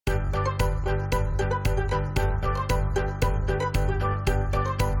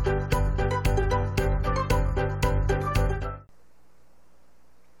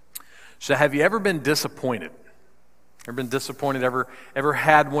So have you ever been disappointed? Ever been disappointed? Ever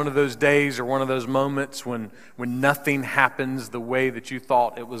had one of those days or one of those moments when nothing happens the way that you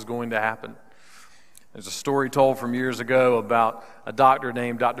thought it was going to happen? There's a story told from years ago about a doctor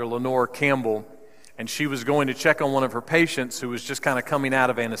named Dr. Lenore Campbell, and she was going to check on one of her patients who was just kind of coming out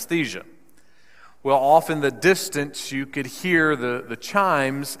of anesthesia. Well, off in the distance, you could hear the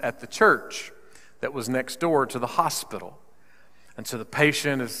chimes at the church that was next door to the hospital. And so the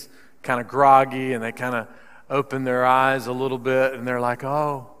patient is kind of groggy, and they kind of open their eyes a little bit, and they're like,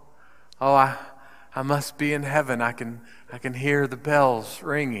 I must be in heaven. I can hear the bells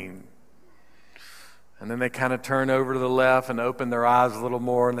ringing. And then they kind of turn over to the left and open their eyes a little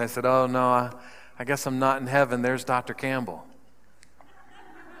more, and they said, oh no, I guess I'm not in heaven. There's Dr. Campbell.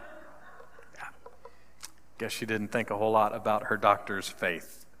 Guess she didn't think a whole lot about her doctor's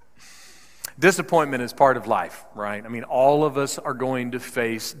faith. Disappointment is part of life, right? I mean, all of us are going to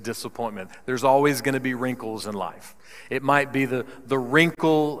face disappointment. There's always going to be wrinkles in life. It might be the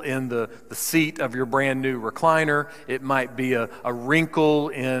wrinkle in the seat of your brand new recliner. It might be a wrinkle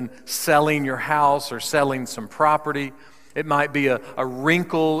in selling your house or selling some property. It might be a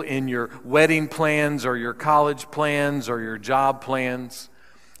wrinkle in your wedding plans or your college plans or your job plans.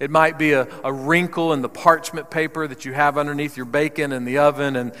 It might be a wrinkle in the parchment paper that you have underneath your bacon in the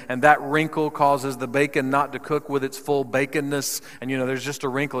oven, and that wrinkle causes the bacon not to cook with its full baconness. And there's just a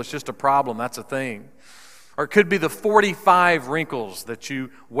wrinkle. It's just a problem. That's a thing. Or it could be the 45 wrinkles that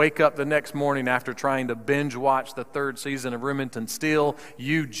you wake up the next morning after trying to binge watch the third season of Remington Steele.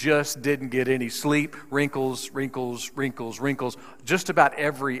 You just didn't get any sleep. Wrinkles, wrinkles, wrinkles, wrinkles. Just about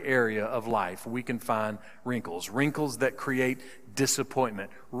every area of life we can find wrinkles. Wrinkles that create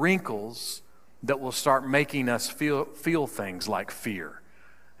disappointment. Wrinkles that will start making us feel things like fear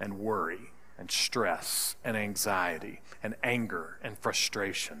and worry and stress and anxiety and anger and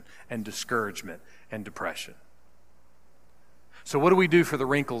frustration and discouragement and depression. So what do we do for the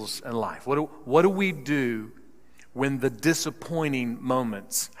wrinkles in life? What do we do when the disappointing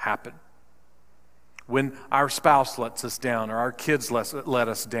moments happen? When our spouse lets us down, or our kids let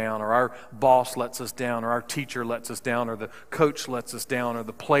us down, or our boss lets us down, or our teacher lets us down, or the coach lets us down, or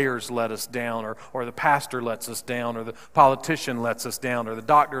the players let us down, or the pastor lets us down, or the politician lets us down, or the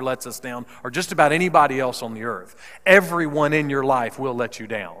doctor lets us down, or just about anybody else on the earth. Everyone in your life will let you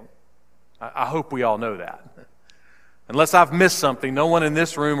down. I hope we all know that. Unless I've missed something, no one in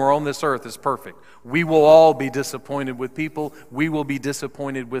this room or on this earth is perfect. We will all be disappointed with people. We will be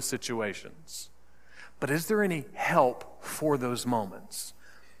disappointed with situations. But is there any help for those moments?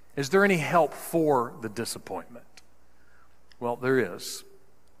 Is there any help for the disappointment? Well, there is.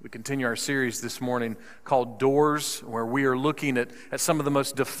 We continue our series this morning called Doors, where we are looking at some of the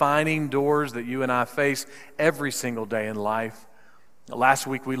most defining doors that you and I face every single day in life. Last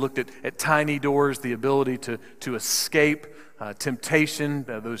week we looked at tiny doors, the ability to escape temptation,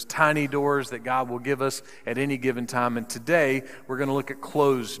 those tiny doors that God will give us at any given time. And today we're going to look at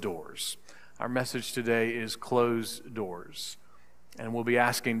closed doors. Our message today is closed doors. And we'll be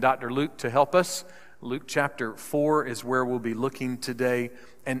asking Dr. Luke to help us. Luke chapter 4 is where we'll be looking today.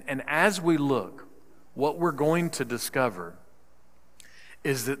 And as we look, what we're going to discover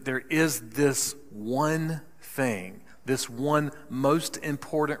is that there is this one thing, this one most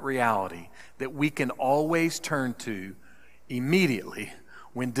important reality that we can always turn to immediately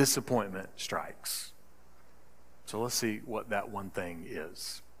when disappointment strikes. So let's see what that one thing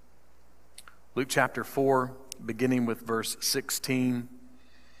is. Luke chapter 4, beginning with verse 16.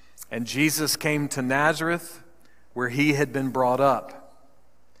 And Jesus came to Nazareth, where he had been brought up.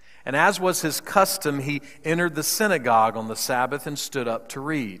 And as was his custom, he entered the synagogue on the Sabbath and stood up to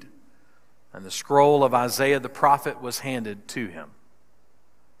read. And the scroll of Isaiah the prophet was handed to him.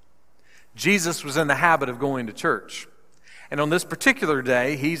 Jesus was in the habit of going to church. And on this particular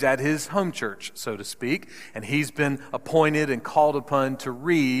day, he's at his home church, so to speak, and he's been appointed and called upon to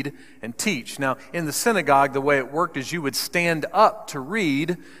read and teach. Now, in the synagogue, the way it worked is you would stand up to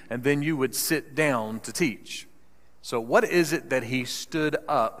read, and then you would sit down to teach. So what is it that he stood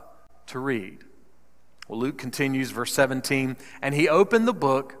up to read? Well, Luke continues, verse 17, and he opened the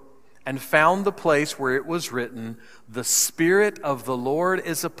book and found the place where it was written, "The Spirit of the Lord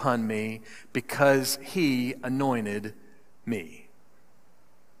is upon me, because he anointed me."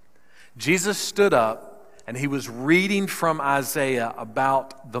 Jesus stood up and he was reading from Isaiah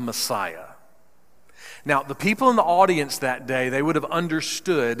about the Messiah. Now, the people in the audience that day, they would have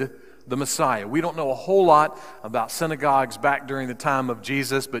understood the Messiah. We don't know a whole lot about synagogues back during the time of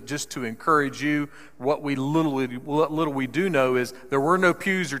Jesus, but just to encourage you, what little we do know is there were no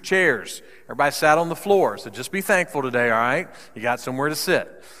pews or chairs. Everybody sat on the floor, so just be thankful today, all right? You got somewhere to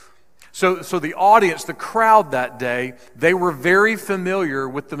sit. So the audience, the crowd that day, they were very familiar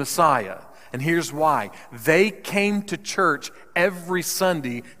with the Messiah. And here's why. They came to church every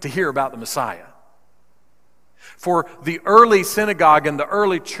Sunday to hear about the Messiah. For the early synagogue and the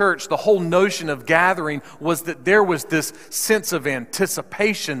early church, the whole notion of gathering was that there was this sense of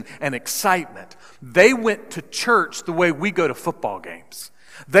anticipation and excitement. They went to church the way we go to football games.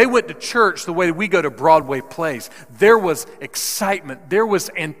 They went to church the way we go to Broadway plays. There was excitement. There was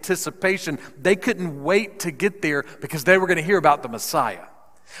anticipation. They couldn't wait to get there because they were going to hear about the Messiah.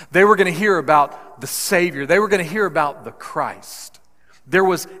 They were going to hear about the Savior. They were going to hear about the Christ. There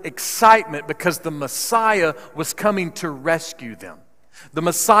was excitement because the Messiah was coming to rescue them. The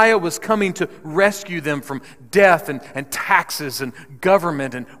Messiah was coming to rescue them from death and taxes and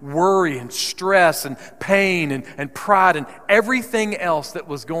government and worry and stress and pain and pride and everything else that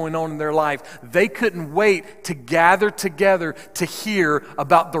was going on in their life. They couldn't wait to gather together to hear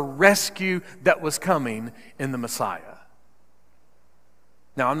about the rescue that was coming in the Messiah.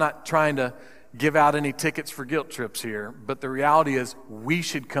 Now, I'm not trying to give out any tickets for guilt trips here, but the reality is we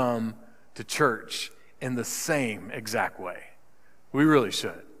should come to church in the same exact way. We really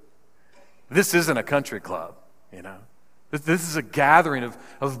should. This isn't a country club, you know. This is a gathering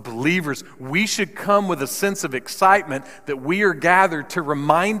of believers. We should come with a sense of excitement that we are gathered to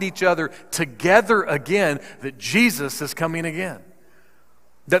remind each other together again that Jesus is coming again.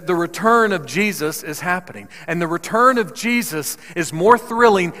 That the return of Jesus is happening. And the return of Jesus is more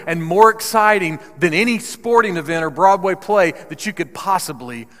thrilling and more exciting than any sporting event or Broadway play that you could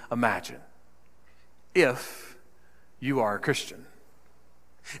possibly imagine. If you are a Christian.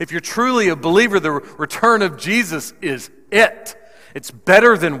 If you're truly a believer, the return of Jesus is it. It's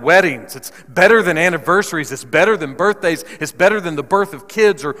better than weddings. It's better than anniversaries. It's better than birthdays. It's better than the birth of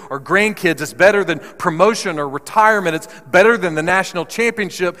kids or grandkids. It's better than promotion or retirement. It's better than the national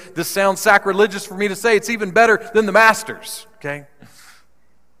championship. This sounds sacrilegious for me to say. It's even better than the Masters, okay?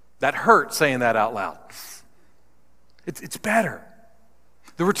 That hurts saying that out loud. It's better.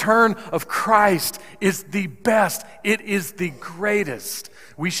 The return of Christ is the best. It is the greatest.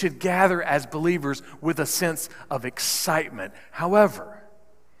 We should gather as believers with a sense of excitement. However,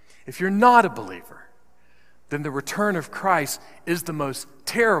 if you're not a believer, then the return of Christ is the most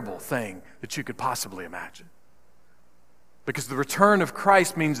terrible thing that you could possibly imagine. Because the return of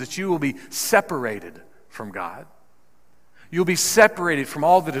Christ means that you will be separated from God. You'll be separated from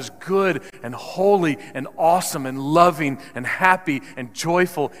all that is good and holy and awesome and loving and happy and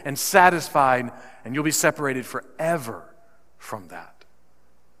joyful and satisfied, and you'll be separated forever from that.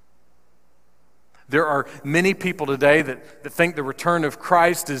 There are many people today that think the return of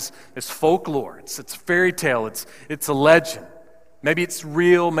Christ is folklore. It's fairy tale. It's a legend. Maybe it's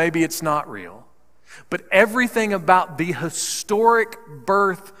real. Maybe it's not real. But everything about the historic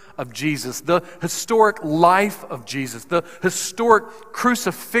birth of Jesus, the historic life of Jesus, the historic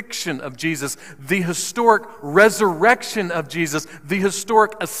crucifixion of Jesus, the historic resurrection of Jesus, the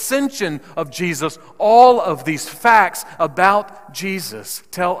historic ascension of Jesus, all of these facts about Jesus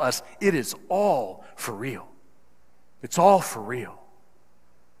tell us it is all for real. It's all for real.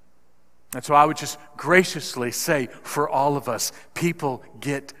 And so I would just graciously say for all of us, people,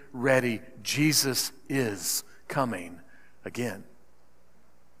 get ready. Jesus is coming again.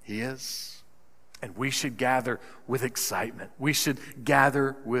 He is. And we should gather with excitement. We should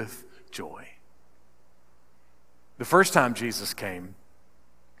gather with joy. The first time Jesus came,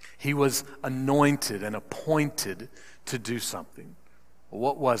 he was anointed and appointed to do something.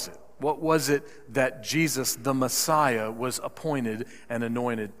 What was it? What was it that Jesus, the Messiah, was appointed and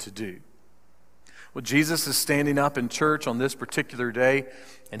anointed to do? Well, Jesus is standing up in church on this particular day,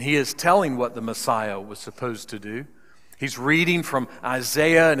 and he is telling what the Messiah was supposed to do. He's reading from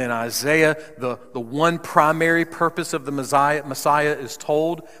Isaiah, and in Isaiah, the one primary purpose of the Messiah is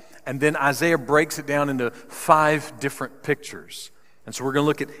told, and then Isaiah breaks it down into 5 different pictures. And so we're going to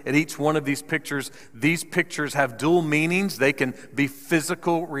look at each one of these pictures. These pictures have dual meanings. They can be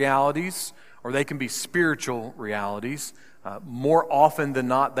physical realities, or they can be spiritual realities. More often than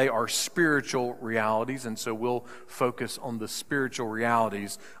not, they are spiritual realities, and so we'll focus on the spiritual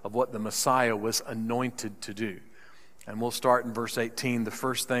realities of what the Messiah was anointed to do. And we'll start in verse 18. The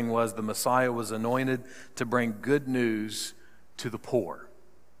first thing was the Messiah was anointed to bring good news to the poor.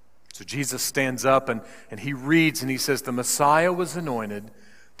 So Jesus stands up and he reads and he says, the Messiah was anointed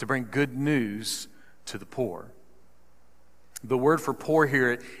to bring good news to the poor. The word for poor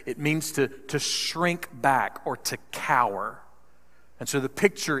here, it means to shrink back or to cower. And so the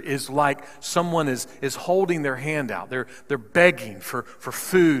picture is like someone is holding their hand out. They're begging for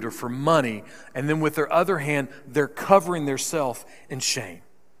food or for money. And then with their other hand, they're covering themselves in shame.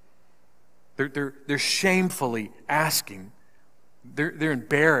 They're shamefully asking. They're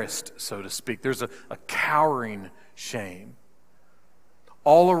embarrassed, so to speak. There's a cowering shame.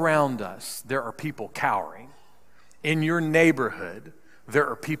 All around us, there are people cowering. In your neighborhood, there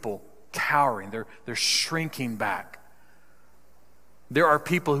are people cowering. They're shrinking back. There are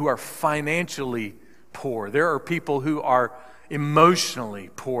people who are financially poor. There are people who are emotionally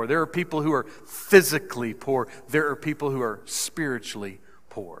poor. There are people who are physically poor. There are people who are spiritually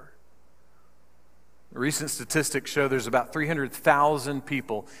poor. Recent statistics show there's about 300,000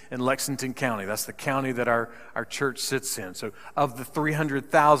 people in Lexington County. That's the county that our church sits in. So of the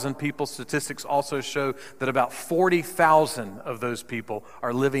 300,000 people, statistics also show that about 40,000 of those people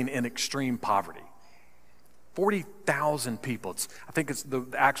are living in extreme poverty. 40,000 people. I think the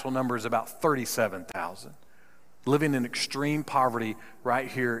actual number is about 37,000 living in extreme poverty right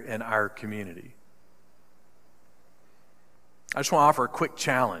here in our community. I just want to offer a quick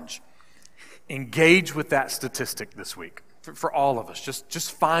challenge. Engage with that statistic this week for all of us.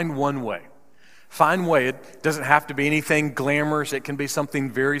 Just find one way. Find way. It doesn't have to be anything glamorous. It can be something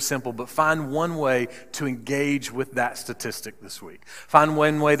very simple, but find one way to engage with that statistic this week. Find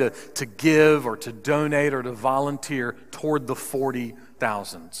one way to give or to donate or to volunteer toward the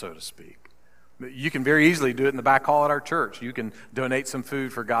 40,000, so to speak. You can very easily do it in the back hall at our church. You can donate some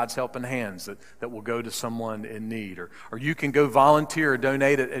food for God's Helping Hands that will go to someone in need. Or you can go volunteer or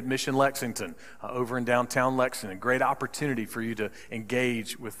donate at Mission Lexington over in downtown Lexington. Great opportunity for you to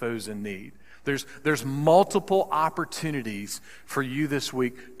engage with those in need. There's multiple opportunities for you this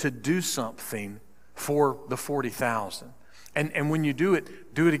week to do something for the 40,000. And when you do it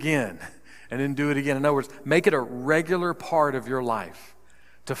again. And then do it again. In other words, make it a regular part of your life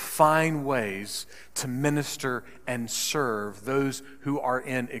to find ways to minister and serve those who are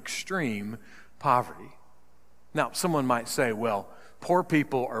in extreme poverty. Now, someone might say, well, poor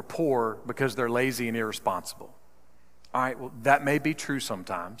people are poor because they're lazy and irresponsible. All right, well, that may be true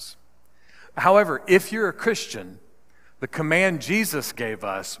sometimes. However, if you're a Christian, the command Jesus gave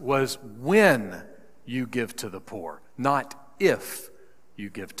us was when you give to the poor, not if you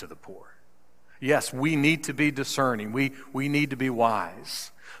give to the poor. Yes, we need to be discerning. We need to be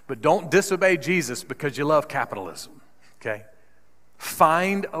wise. But don't disobey Jesus because you love capitalism, okay?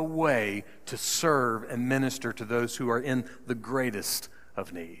 Find a way to serve and minister to those who are in the greatest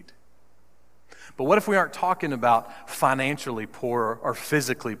of need. But what if we aren't talking about financially poor or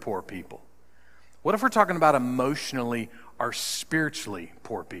physically poor people? What if we're talking about emotionally or spiritually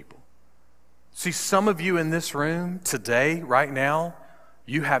poor people? See, some of you in this room today, right now,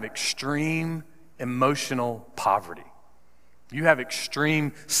 you have extreme emotional poverty. You have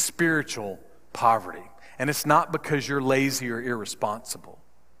extreme spiritual poverty. And it's not because you're lazy or irresponsible.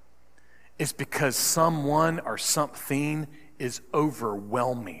 It's because someone or something is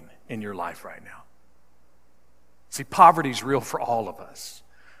overwhelming in your life right now. See, poverty is real for all of us.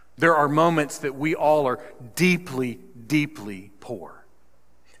 There are moments that we all are deeply, deeply poor.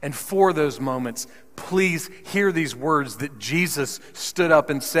 And for those moments, please hear these words that Jesus stood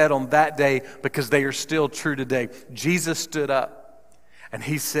up and said on that day because they are still true today. Jesus stood up and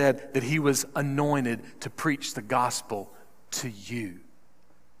he said that he was anointed to preach the gospel to you.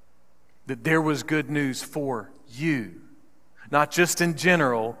 That there was good news for you. Not just in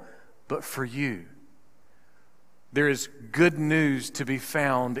general, but for you. There is good news to be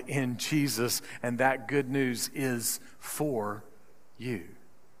found in Jesus, and that good news is for you.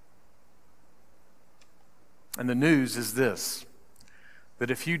 And the news is this,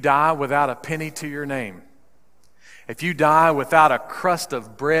 that if you die without a penny to your name, if you die without a crust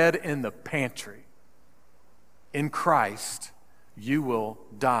of bread in the pantry, in Christ, you will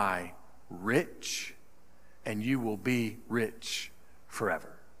die rich, and you will be rich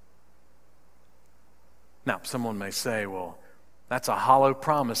forever. Now, someone may say, well, that's a hollow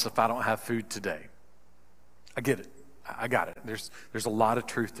promise if I don't have food today. I get it. I got it. There's a lot of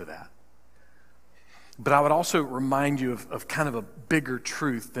truth to that. But I would also remind you of kind of a bigger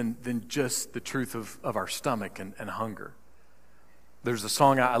truth than just the truth of our stomach and hunger. There's a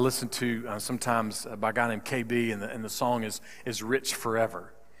song I listen to sometimes by a guy named KB, and the song is Rich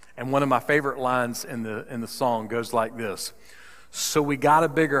Forever. And one of my favorite lines in the song goes like this: so we got a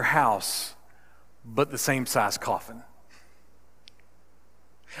bigger house, but the same size coffin.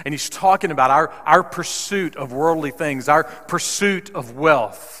 And he's talking about our pursuit of worldly things, our pursuit of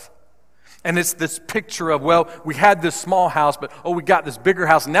wealth. And it's this picture of, well, we had this small house, but we got this bigger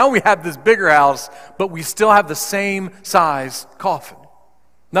house. Now we have this bigger house, but we still have the same size coffin.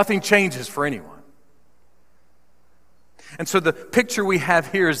 Nothing changes for anyone. And so the picture we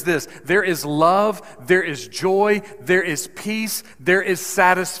have here is this. There is love, there is joy, there is peace, there is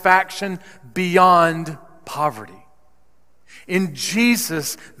satisfaction beyond poverty. In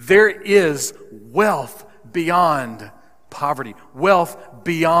Jesus, there is wealth beyond poverty, wealth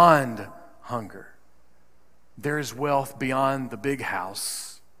beyond hunger. There is wealth beyond the big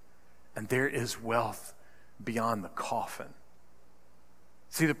house, and there is wealth beyond the coffin.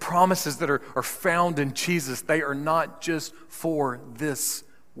 See, the promises that are found in Jesus, they are not just for this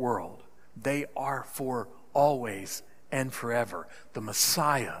world. They are for always and forever. The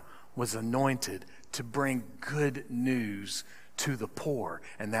Messiah was anointed to bring good news to the poor,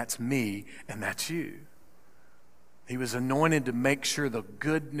 and that's me and that's you. He was anointed to make sure the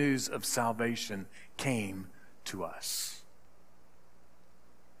good news of salvation came to us.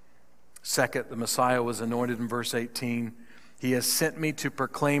 Second, the Messiah was anointed in verse 18. He has sent me to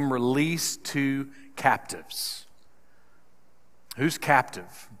proclaim release to captives. Who's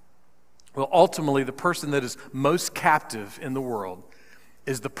captive? Well, ultimately, the person that is most captive in the world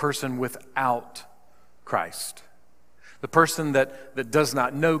is the person without Christ. The person that does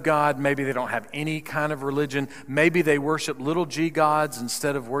not know God, maybe they don't have any kind of religion, maybe they worship little g gods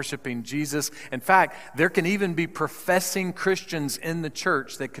instead of worshiping Jesus. In fact, there can even be professing Christians in the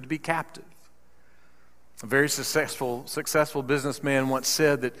church that could be captive. A very successful businessman once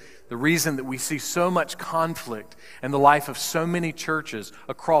said that the reason that we see so much conflict in the life of so many churches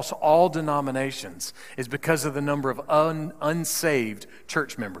across all denominations is because of the number of unsaved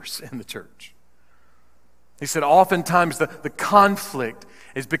church members in the church. He said oftentimes the conflict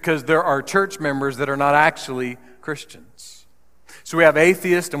is because there are church members that are not actually Christians. So we have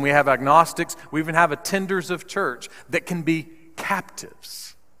atheists and we have agnostics. We even have attenders of church that can be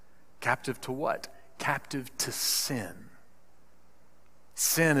captives. Captive to what? Captive to sin.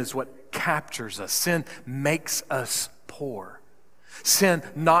 Sin is what captures us. Sin makes us poor. Sin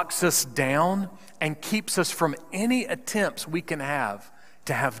knocks us down and keeps us from any attempts we can have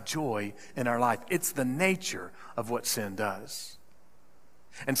to have joy in our life. It's the nature of what sin does.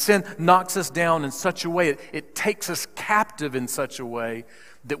 And sin knocks us down in such a way, it takes us captive in such a way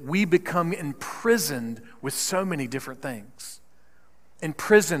that we become imprisoned with so many different things.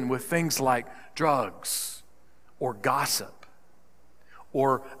 Imprisoned with things like drugs or gossip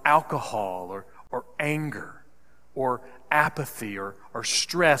or alcohol or anger or apathy or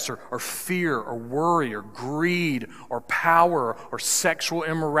stress or fear or worry or greed or power or sexual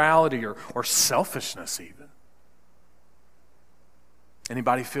immorality or selfishness even.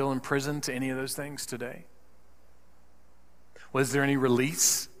 Anybody feel imprisoned to any of those things today? Was there any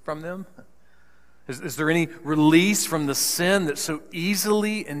release from them? Is there any release from the sin that so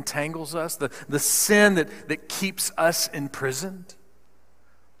easily entangles us? The sin that keeps us imprisoned?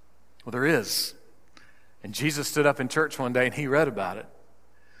 Well, there is. And Jesus stood up in church one day and he read about it.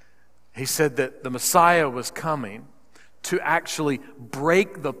 He said that the Messiah was coming to actually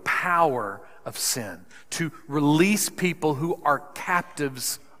break the power of sin, to release people who are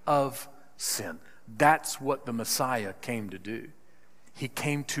captives of sin. That's what the Messiah came to do. He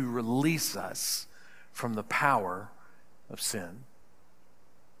came to release us from the power of sin.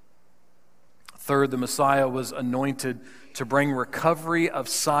 Third, the Messiah was anointed to bring recovery of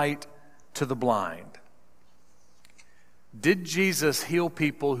sight to the blind. Did Jesus heal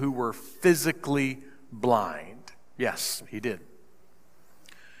people who were physically blind? Yes, he did.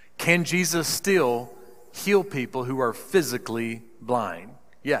 Can Jesus still heal people who are physically blind?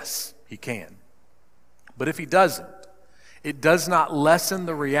 Yes, he can. But if he doesn't, it does not lessen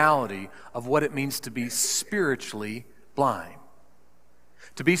the reality of what it means to be spiritually blind.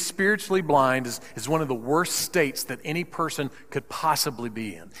 To be spiritually blind is one of the worst states that any person could possibly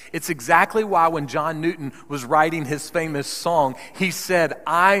be in. It's exactly why when John Newton was writing his famous song, he said,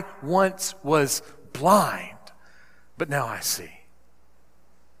 "I once was blind, but now I see."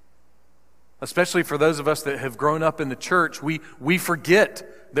 Especially for those of us that have grown up in the church, we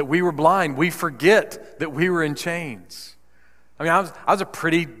forget that we were blind. We forget that we were in chains. I mean, I was a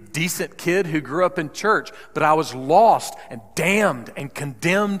pretty decent kid who grew up in church, but I was lost and damned and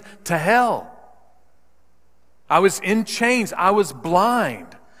condemned to hell. I was in chains. I was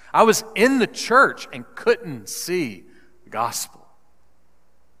blind. I was in the church and couldn't see the gospel.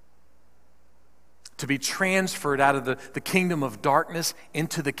 To be transferred out of the kingdom of darkness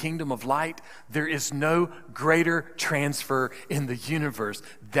into the kingdom of light, there is no greater transfer in the universe.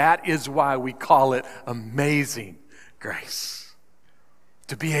 That is why we call it amazing grace.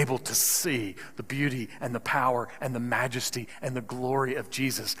 To be able to see the beauty and the power and the majesty and the glory of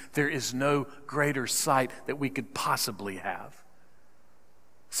Jesus. There is no greater sight that we could possibly have.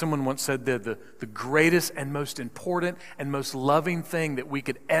 Someone once said that the greatest and most important and most loving thing that we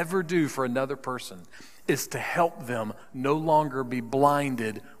could ever do for another person is to help them no longer be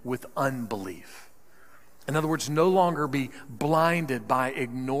blinded with unbelief. In other words, no longer be blinded by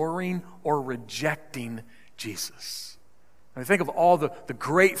ignoring or rejecting Jesus. I mean, think of all the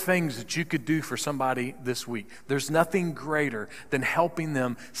great things that you could do for somebody this week. There's nothing greater than helping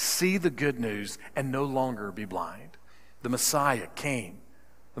them see the good news and no longer be blind. The Messiah came.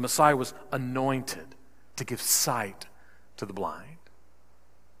 The Messiah was anointed to give sight to the blind.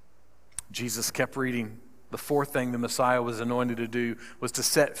 Jesus kept reading. The fourth thing the Messiah was anointed to do was to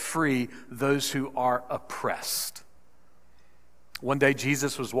set free those who are oppressed. One day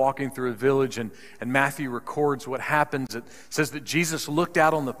Jesus was walking through a village, and Matthew records what happens. It says that Jesus looked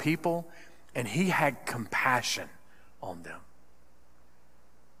out on the people and he had compassion on them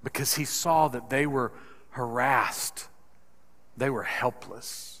because he saw that they were harassed. They were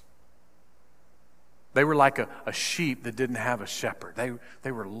helpless. They were like a sheep that didn't have a shepherd.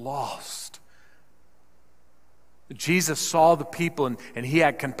 They were lost. Jesus saw the people and he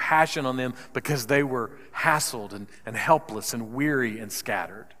had compassion on them because they were hassled and helpless and weary and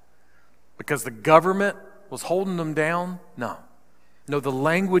scattered. Because the government was holding them down? No, the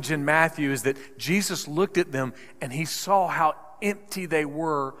language in Matthew is that Jesus looked at them and he saw how empty they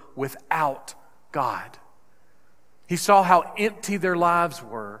were without God. He saw how empty their lives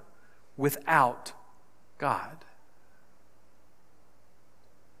were without God.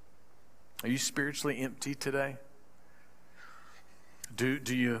 Are you spiritually empty today? Do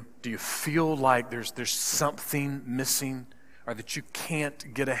you feel like there's something missing, or that you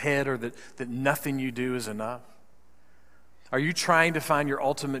can't get ahead, or that nothing you do is enough? Are you trying to find your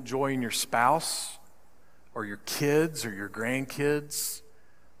ultimate joy in your spouse, or your kids, or your grandkids,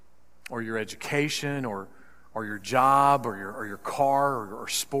 or your education, or your job, or your car, or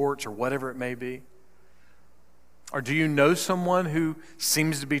sports, or whatever it may be? Or do you know someone who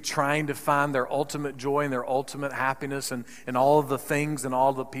seems to be trying to find their ultimate joy and their ultimate happiness in all of the things and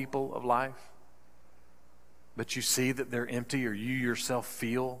all the people of life? But you see that they're empty, or you yourself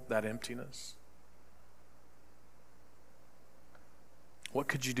feel that emptiness? What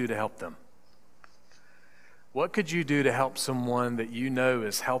could you do to help them? What could you do to help someone that you know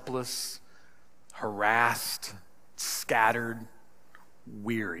is helpless, harassed, scattered,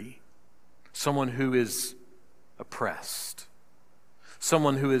 weary? Someone who is oppressed,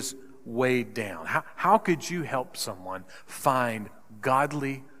 someone who is weighed down. How could you help someone find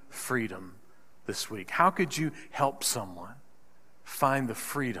godly freedom this week? How could you help someone find the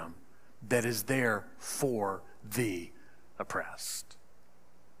freedom that is there for the oppressed?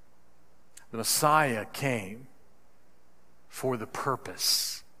 The Messiah came for the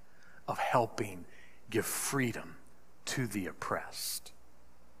purpose of helping give freedom to the oppressed.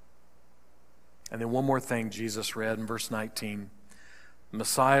 And then one more thing Jesus read in verse 19. The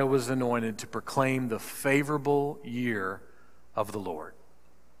Messiah was anointed to proclaim the favorable year of the Lord.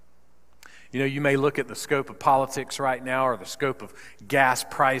 You know, you may look at the scope of politics right now, or the scope of gas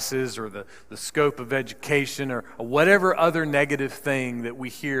prices, or the scope of education, or whatever other negative thing that we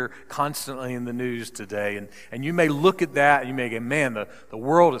hear constantly in the news today. And you may look at that and you may go, man, the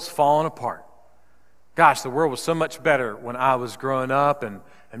world is falling apart. Gosh, the world was so much better when I was growing up, and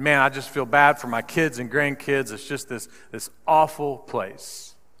man, I just feel bad for my kids and grandkids. It's just this awful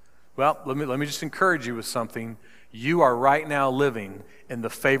place. Well, let me just encourage you with something. You are right now living in the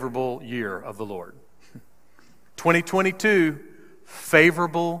favorable year of the Lord. 2022,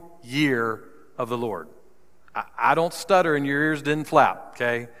 favorable year of the Lord. I don't stutter and your ears didn't flap,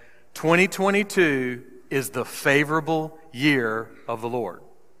 okay? 2022 is the favorable year of the Lord.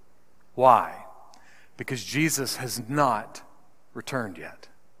 Why? Because Jesus has not returned yet.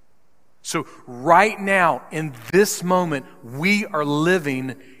 So right now, in this moment, we are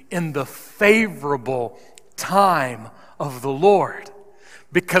living in the favorable time of the Lord,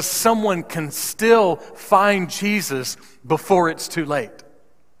 because someone can still find Jesus before it's too late.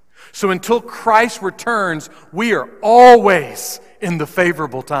 So until Christ returns, we are always in the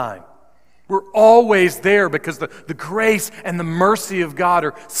favorable time. We're always there because the grace and the mercy of God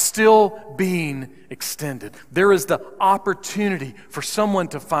are still being extended. There is the opportunity for someone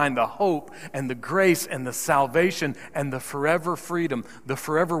to find the hope and the grace and the salvation and the forever freedom, the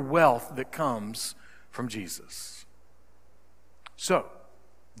forever wealth that comes from Jesus. So,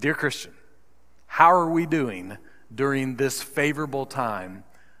 dear Christian, how are we doing during this favorable time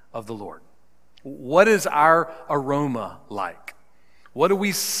of the Lord? What is our aroma like? What do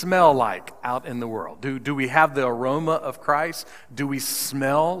we smell like out in the world? Do we have the aroma of Christ? Do we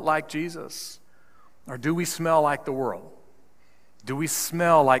smell like Jesus? Or do we smell like the world? Do we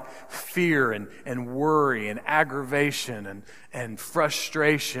smell like fear and worry and aggravation and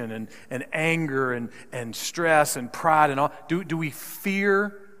frustration and anger and stress and pride and all? Do we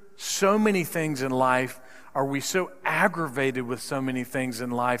fear so many things in life? Are we so aggravated with so many things in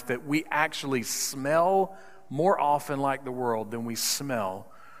life that we actually smell more often like the world than we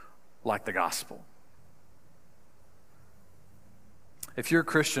smell like the gospel? If you're a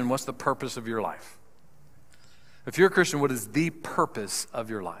Christian, what's the purpose of your life? If you're a Christian, what is the purpose of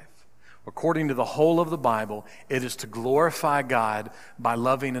your life? According to the whole of the Bible, it is to glorify God by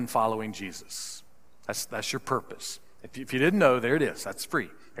loving and following Jesus. That's your purpose. If you didn't know, there it is. That's free.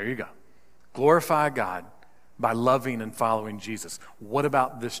 There you go. Glorify God by loving and following Jesus. What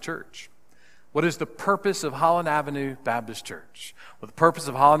about this church? What is the purpose of Holland Avenue Baptist Church? Well, the purpose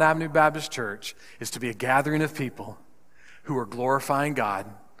of Holland Avenue Baptist Church is to be a gathering of people who are glorifying God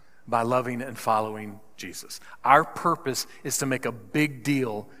by loving and following Jesus. Our purpose is to make a big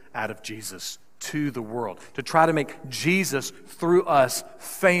deal out of Jesus to the world, to try to make Jesus through us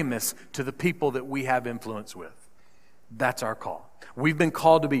famous to the people that we have influence with. That's our call. We've been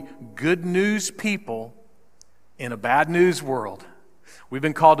called to be good news people in a bad news world. We've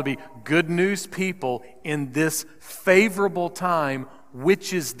been called to be good news people in this favorable time,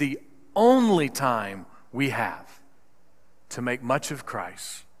 which is the only time we have to make much of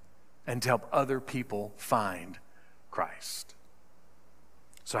Christ and to help other people find Christ.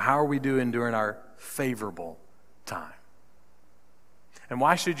 So how are we doing during our favorable time? And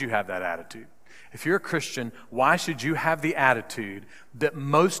why should you have that attitude? If you're a Christian, why should you have the attitude that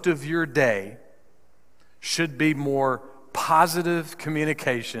most of your day should be more positive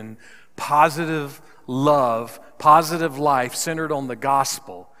communication, positive love, positive life centered on the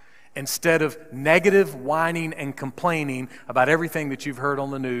gospel, instead of negative whining and complaining about everything that you've heard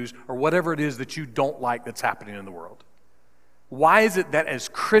on the news or whatever it is that you don't like that's happening in the world? Why is it that as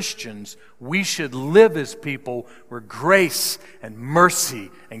Christians, we should live as people where grace and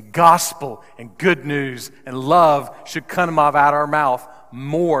mercy and gospel and good news and love should come out of our mouth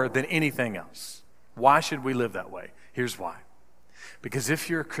more than anything else? Why should we live that way? Here's why. Because if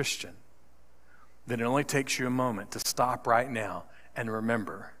you're a Christian, then it only takes you a moment to stop right now and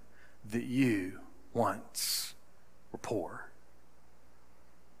remember that you once were poor,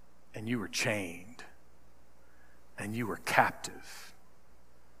 and you were chained, and you were captive,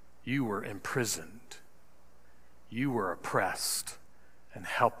 you were imprisoned, you were oppressed and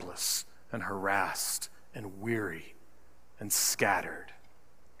helpless and harassed and weary and scattered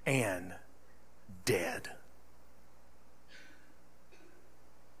and dead.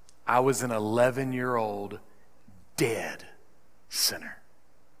 I was an 11-year-old dead sinner.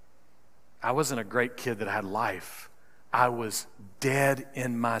 I wasn't a great kid that had life. I was dead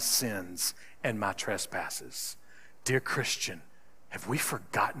in my sins and my trespasses. Dear Christian, have we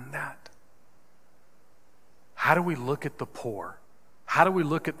forgotten that? How do we look at the poor? How do we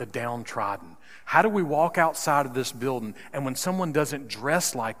look at the downtrodden? How do we walk outside of this building and when someone doesn't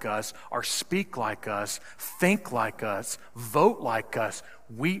dress like us or speak like us, think like us, vote like us,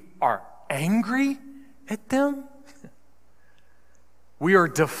 we are angry at them? We are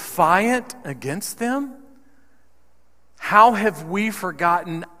defiant against them? How have we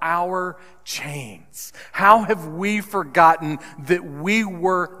forgotten our chains? How have we forgotten that we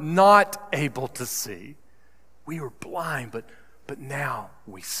were not able to see? We were blind, but now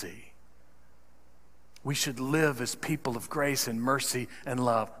we see. We should live as people of grace and mercy and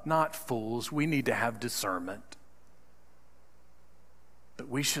love, not fools. We need to have discernment. But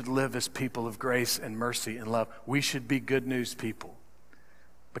we should live as people of grace and mercy and love. We should be good news people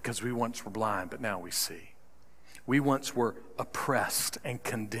because we once were blind, but now we see. We once were oppressed and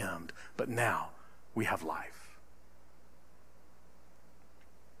condemned, but now we have life.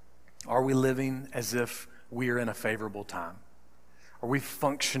 Are we living as if we are in a favorable time? Are we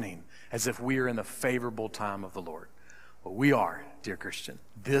functioning as if we are in the favorable time of the Lord? Well, we are, dear Christian.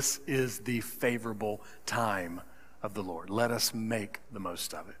 This is the favorable time of the Lord. Let us make the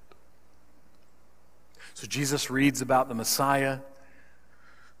most of it. So Jesus reads about the Messiah.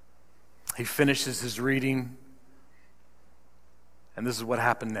 He finishes his reading. And this is what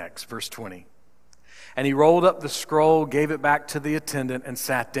happened next, verse 20. And he rolled up the scroll, gave it back to the attendant, and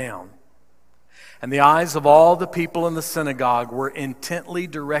sat down. And the eyes of all the people in the synagogue were intently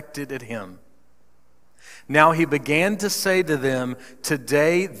directed at him. Now he began to say to them,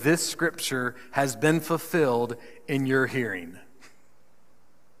 "Today this scripture has been fulfilled in your hearing."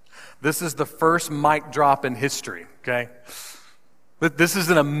 This is the first mic drop in history, okay? This is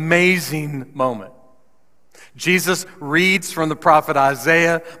an amazing moment. Jesus reads from the prophet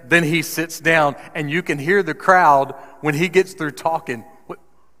Isaiah, then he sits down, and you can hear the crowd when he gets through talking.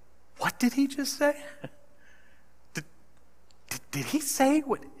 What did he just say? Did he say,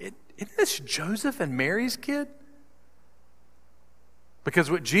 isn't this Joseph and Mary's kid? Because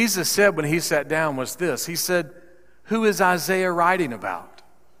what Jesus said when he sat down was this. He said, who is Isaiah writing about?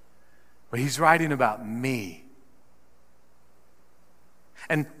 Well, he's writing about me.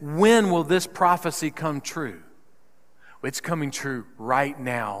 And when will this prophecy come true? Well, it's coming true right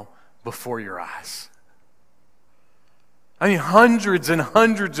now before your eyes. I mean, hundreds and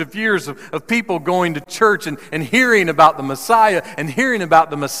hundreds of years of people going to church and hearing about the Messiah and hearing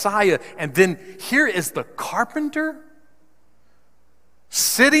about the Messiah. And then here is the carpenter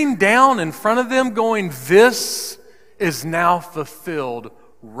sitting down in front of them going, this is now fulfilled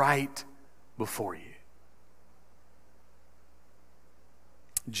right before you.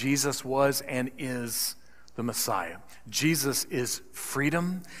 Jesus was and is the Messiah. Jesus is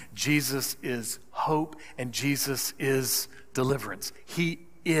freedom, Jesus is hope, and Jesus is deliverance. He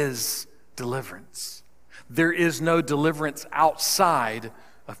is deliverance. There is no deliverance outside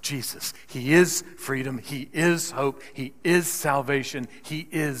of Jesus. He is freedom, He is hope, He is salvation, He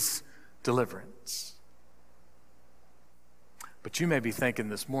is deliverance. But you may be thinking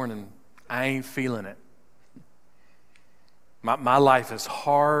this morning, I ain't feeling it. My life is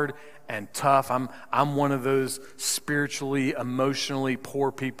hard and tough. I'm one of those spiritually, emotionally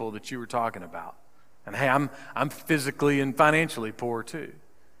poor people that you were talking about. And hey, I'm physically and financially poor too.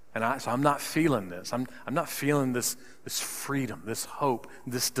 And so I'm not feeling this. I'm not feeling this freedom, this hope,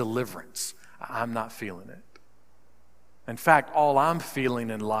 this deliverance. I'm not feeling it. In fact, all I'm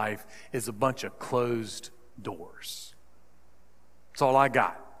feeling in life is a bunch of closed doors. That's all I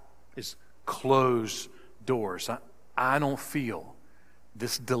got is closed doors. I don't feel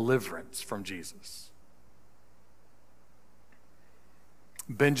this deliverance from Jesus.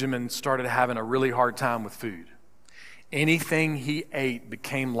 Benjamin started having a really hard time with food. Anything he ate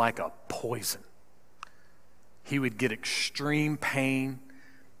became like a poison. He would get extreme pain.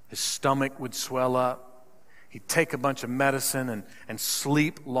 His stomach would swell up. He'd take a bunch of medicine and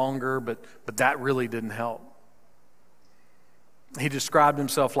sleep longer, but that really didn't help. He described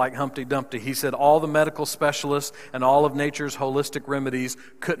himself like Humpty Dumpty. He said, all the medical specialists and all of nature's holistic remedies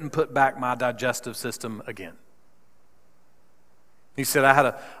couldn't put back my digestive system again. He said, I had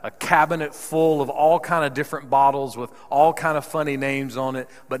a cabinet full of all kind of different bottles with all kind of funny names on it,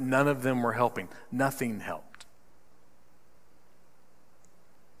 but none of them were helping. Nothing helped.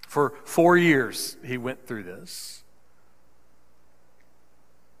 For 4 years, he went through this.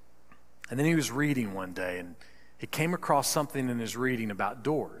 And then he was reading one day, and he came across something in his reading about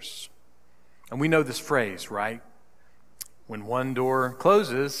doors. And we know this phrase, right? When one door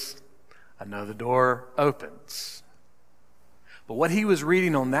closes, another door opens. But what he was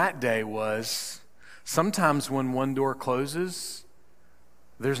reading on that day was, sometimes when one door closes,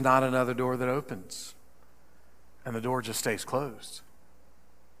 there's not another door that opens. And the door just stays closed.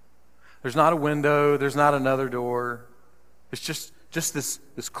 There's not a window, there's not another door. It's just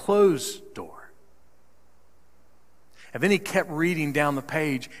this closed door. And then he kept reading down the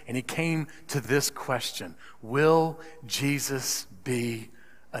page, and he came to this question: will Jesus be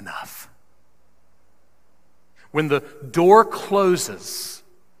enough? When the door closes,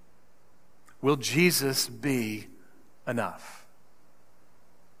 will Jesus be enough?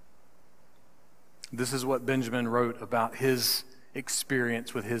 This is what Benjamin wrote about his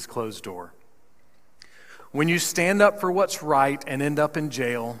experience with his closed door. When you stand up for what's right and end up in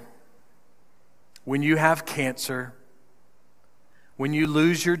jail, when you have cancer, when you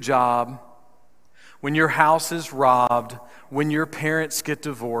lose your job, when your house is robbed, when your parents get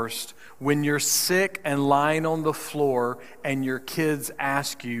divorced, when you're sick and lying on the floor and your kids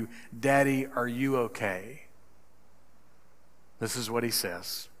ask you, Daddy, are you okay? This is what he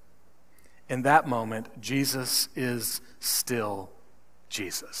says. In that moment, Jesus is still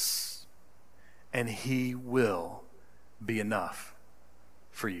Jesus, and He will be enough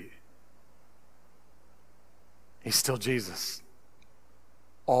for you. He's still Jesus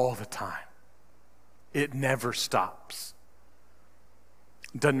all the time. It never stops.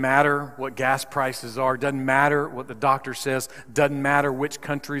 Doesn't matter what gas prices are, doesn't matter what the doctor says, doesn't matter which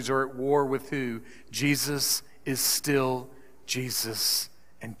countries are at war with who. Jesus is still Jesus,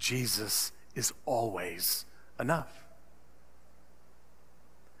 and Jesus is always enough.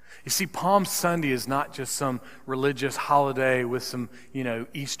 You see, Palm Sunday is not just some religious holiday with some,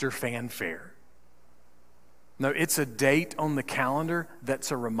 Easter fanfare. No, it's a date on the calendar that's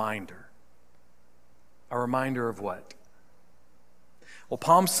a reminder. A reminder of what? Well,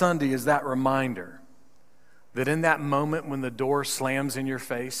 Palm Sunday is that reminder that in that moment when the door slams in your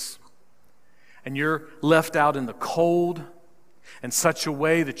face and you're left out in the cold in such a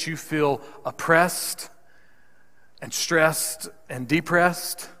way that you feel oppressed and stressed and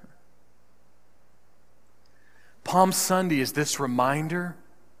depressed, Palm Sunday is this reminder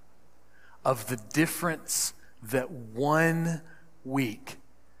of the difference that 1 week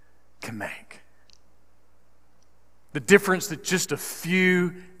can make. The difference that just a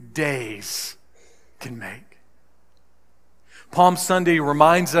few days can make. Palm Sunday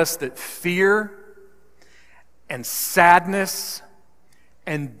reminds us that fear and sadness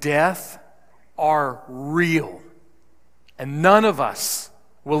and death are real, and none of us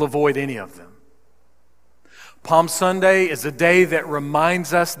will avoid any of them. Palm Sunday is a day that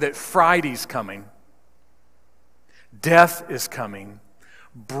reminds us that Friday's coming. Death is coming.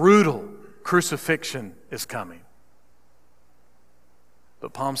 Brutal crucifixion is coming.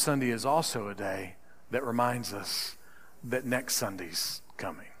 But Palm Sunday is also a day that reminds us that next Sunday's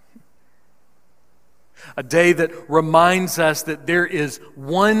coming. A day that reminds us that there is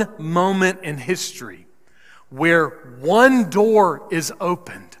one moment in history where one door is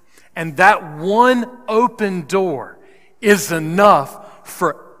opened, and that one open door is enough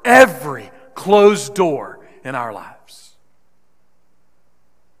for every closed door in our lives.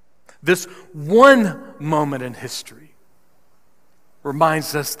 This one moment in history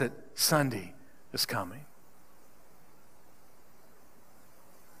reminds us that Sunday is coming.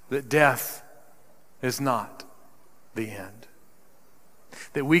 That death is not the end.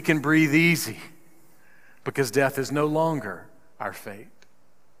 That we can breathe easy because death is no longer our fate.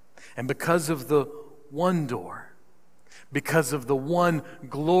 And because of the one door, because of the one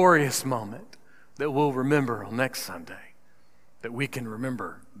glorious moment that we'll remember on next Sunday, that we can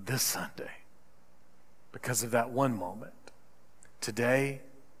remember this Sunday. Because of that one moment. Today,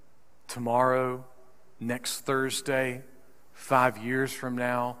 tomorrow, next Thursday, 5 years from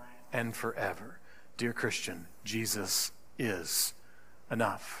now, and forever. Dear Christian, Jesus is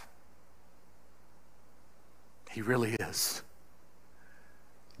enough. He really is.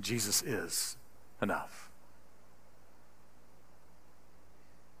 Jesus is enough.